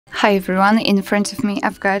Hi everyone, in front of me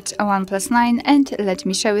I've got a OnePlus 9 and let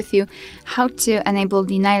me share with you how to enable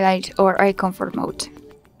the night light or eye comfort mode.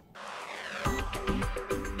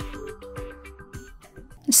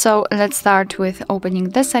 So let's start with opening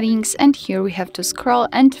the settings, and here we have to scroll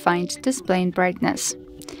and find display and brightness.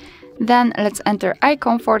 Then let's enter eye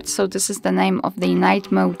comfort, so this is the name of the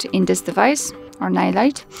night mode in this device, or night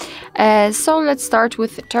light. So let's start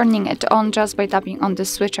with turning it on just by tapping on the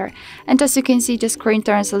switcher. And as you can see, the screen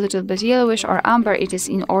turns a little bit yellowish or amber. It is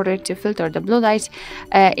in order to filter the blue light.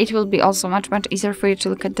 It will be also much easier for you to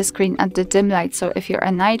look at the screen at the dim light. So if you're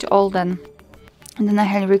a night owl, then I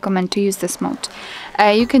highly recommend to use this mode.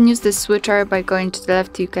 You can use this switcher by going to the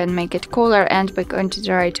left, you can make it cooler, and by going to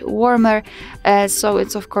the right, warmer. So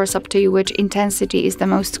it's of course up to you which intensity is the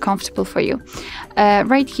most comfortable for you.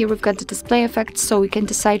 Right here we've got the display effect, so we can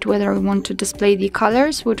decide whether we want to display the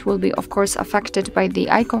colors, which will be of course affected by the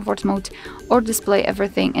eye comfort mode, or display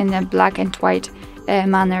everything in a black and white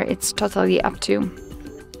manner. It's totally up to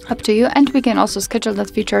you. And we can also schedule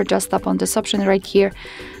that feature. Just tap on this option right here,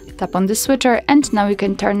 tap on the switcher, and now you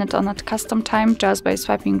can turn it on at custom time. Just by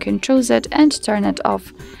swiping you can choose it and turn it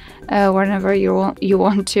off whenever you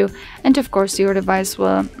want to. And of course your device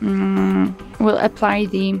will apply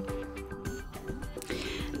the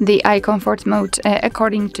eye comfort mode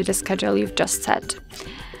according to the schedule you've just set.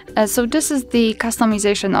 So this is the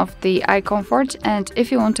customization of the eye comfort, and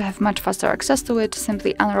if you want to have much faster access to it,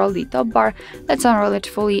 simply unroll the top bar. Let's unroll it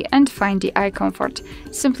fully and find the eye comfort.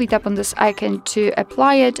 Simply tap on this icon to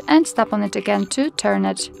apply it and tap on it again to turn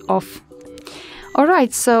it off.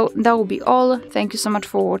 Alright, so that will be all. Thank you so much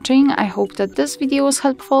for watching. I hope that this video was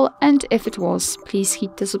helpful, and if it was, please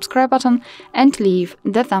hit the subscribe button and leave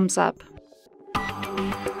the thumbs up.